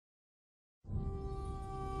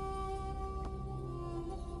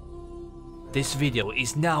This video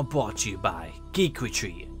is now brought to you by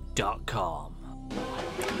geekretreat.com.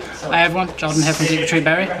 Hi everyone, Jordan here from Geek Retreat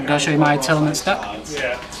Berry. I'm going to show you my Tearlament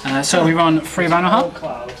deck. So we run 3 Rhino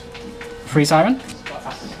Heart, 3 Siren,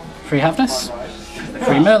 3 Heaviness,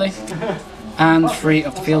 3 Melee, and 3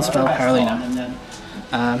 of the field spell Carolina.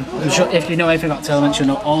 If you know anything about Tearlaments, you'll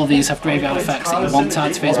know all of these have graveyard effects that you want to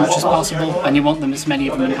activate as much as possible, and you want them as many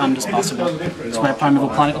of them in hand as possible. It's where Primeval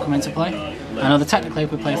Planet will come into play. I know that technically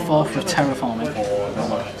we play 4th with Terraforming.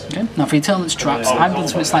 Okay. Now for your Tearlaments traps, I'm doing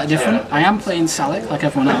something slightly different. I am playing Salic like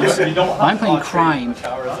everyone else, but I'm playing Crime.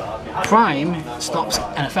 Crime stops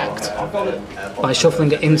an effect by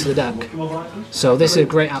shuffling it into the deck. So this is a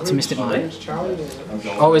great out to Mystic Mine.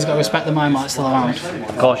 Always got to respect the mine while it's still around.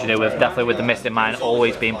 Of course you do, definitely with the Mystic Mine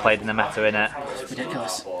always being played in the meta, innit? It's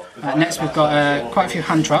ridiculous. Next we've got quite a few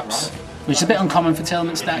hand traps, which is a bit uncommon for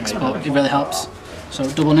Tearlaments decks, but it really helps. So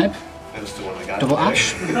double Nib, double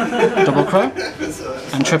Ash, double Crow,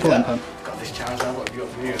 and triple Imperm.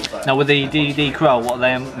 Now with the DD Crow, what are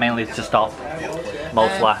they mainly to stop?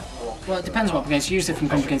 Mostly? Well, it depends what I'm against. Usually if I'm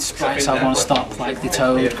coming against sprites, I want to stop like the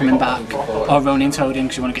Toad coming back, or Ronin Toading,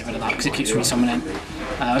 because you want to get rid of that, because it keeps resummoning.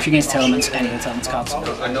 If you're against Tearlaments, any of the Tearlaments cards.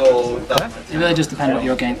 It really just depends what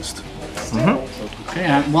you're against.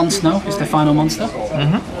 Okay, 1 Snow is the final monster.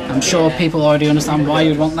 I'm sure people already understand why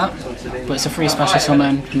you'd want that, but it's a free special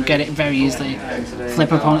summon, you can get it very easily.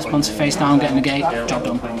 Flip opponent's monster face down, get a negate, job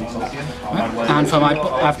done. Right. And for my,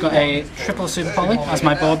 I've got a triple Super Poly as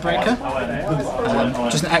my board breaker.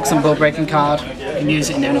 Just an excellent board breaking card, you can use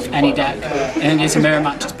it in any deck, and it's a mirror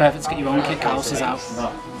match, it's perfect to get your own kick houses out.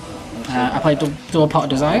 I play double Pot of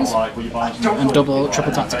Desires and double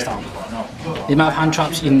triple Tactics Town. The amount of hand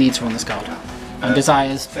traps you need to run this card. And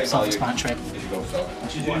Desires, self-explanatory.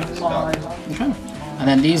 Okay. And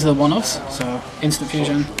then these are the one-offs, so Instant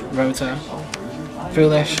Fusion, Rotor,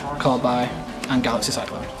 Foolish, Called By, and Galaxy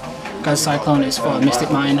Cyclone. Galaxy Cyclone is for Mystic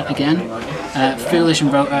Mine again. Foolish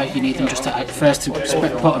and Rotor, you need them just to first to put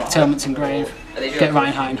up Tearlaments in grave, get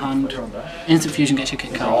Reinhardt in hand. Instant Fusion gets your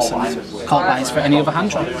kick cards, and Called By is for any other hand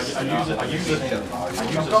trap.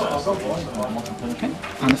 Okay.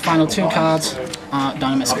 And the final 2 cards are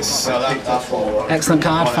Dynamiscus. Excellent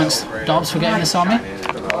card, thanks Dobbs for getting this on me.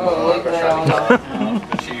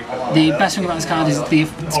 The best thing about this card is the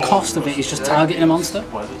cost of it is just targeting a monster,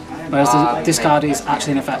 whereas this card is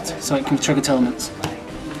actually in effect, so it can trigger Tearlaments.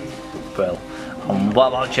 Well, and what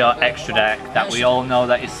about your extra deck that we all know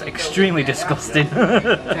that is extremely disgusting?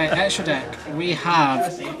 Okay, extra deck. We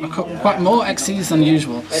have quite more XCs than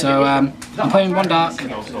usual. So I'm playing 1 Dark,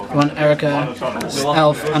 1 Erica,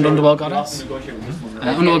 Elf, and Underworld Goddess.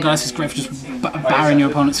 Underworld Goddess is great for just barring your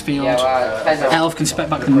opponent's field. Elf can spec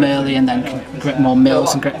back the melee and then can grip more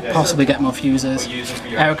mills and possibly get more fuses.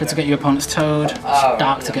 Erica to get your opponent's Toad.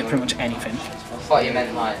 Dark to get pretty much anything. I thought you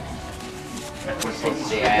meant like...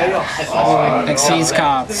 Exceeds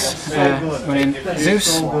cards. Running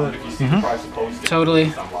Zeus,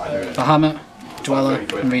 Totally, Bahamut, Dweller,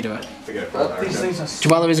 and Redoer.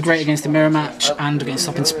 Dweller is great against the mirror match and against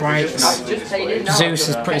stopping sprites. Zeus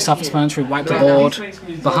is pretty self-explanatory, wipe the board.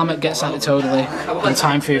 Bahamut gets out it totally, and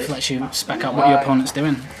Time Thief lets you spec out what your opponent's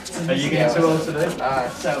doing. Okay.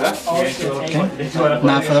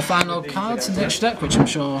 Now for the final cards in the extra deck, which I'm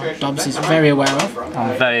sure Dobbs is very aware of.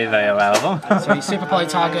 I'm very, very aware of them. So your Super Poly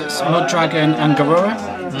targets Mud Dragon and Garura.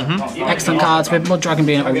 Excellent cards, with Mud Dragon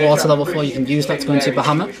being at a water level 4, you can use that to go into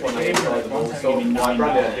Bahamut.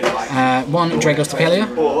 1 Dragos Tapelia.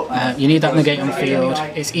 You need that negate on the field.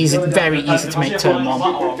 It's easy, very easy to make turn 1.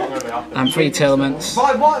 And 3 Tearlaments,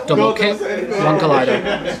 double kick, 1 Kaleido.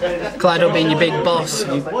 Kaleido being your big boss,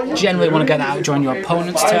 you generally want to get that out during your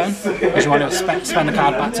opponent's turn, because you want to spend the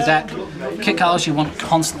card back to deck. Kick cards you want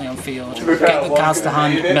constantly on field. Get the cards to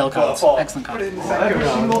hand, mill cards. Excellent card.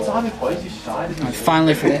 And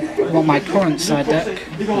finally for my current side deck,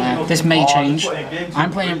 this may change.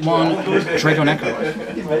 I'm playing 1 Dragon Echo.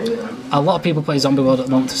 A lot of people play Zombie World at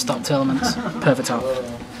the moment to stop Tearlaments. Perfect help.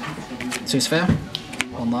 2 Sphere,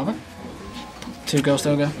 1 Lava, 2 Ghost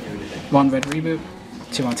Ogre, 1 Red Reboot,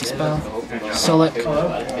 2 Anti-Spell, Sulic,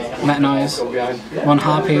 Meta Noise, 1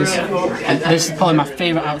 Harpies, and this is probably my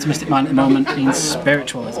favourite out to Mystic Mine at the moment, being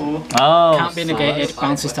Spiritualism. Oh, can't be negated,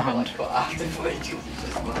 bounces to hand.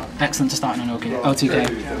 Excellent to start in an OTK.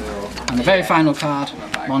 And the very final card,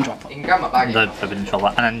 1 Drop. The Forbidden Troll,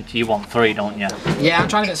 and you want 3, don't you? Yeah, I'm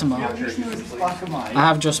trying to get some more. I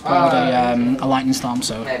have just pulled a Lightning Storm,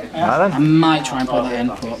 so I might try and put that in,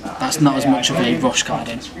 but that's not as much of a rush card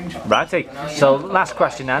in. Righty. So last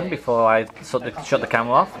question then, before I shut the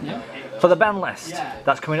camera off. For the ban list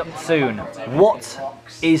that's coming up soon, what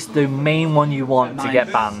is the main one you want to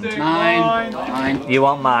get banned? Mine. You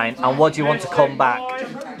want mine, and what do you want to come back?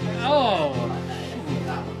 Oh.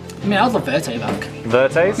 I mean, I'd love Verte back.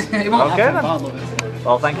 Vertes? It won't Okay happen, then. but I'd love it.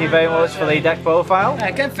 Well, thank you very much for the deck profile.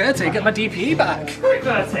 Get Verte, get my DPE back.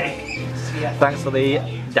 Thanks for the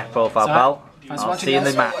deck profile, pal. Thanks for I'll watching, see you in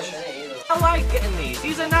the guys. match. I like getting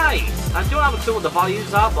these are nice. I don't have a clue what the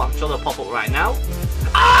values are, but I'm sure they'll pop up right now.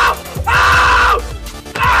 Oh! Oh!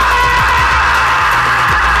 Oh!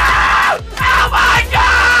 Oh my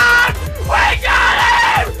god! We got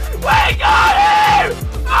him! We got him!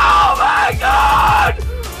 Oh my god!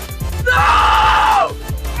 No!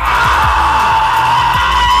 Oh!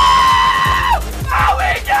 Oh,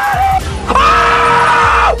 we got him! Oh!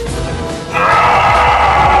 Oh!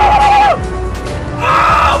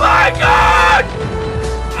 Oh my god!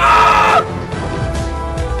 Oh!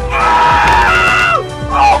 Oh!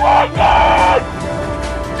 Oh my god!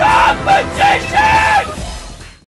 Competition!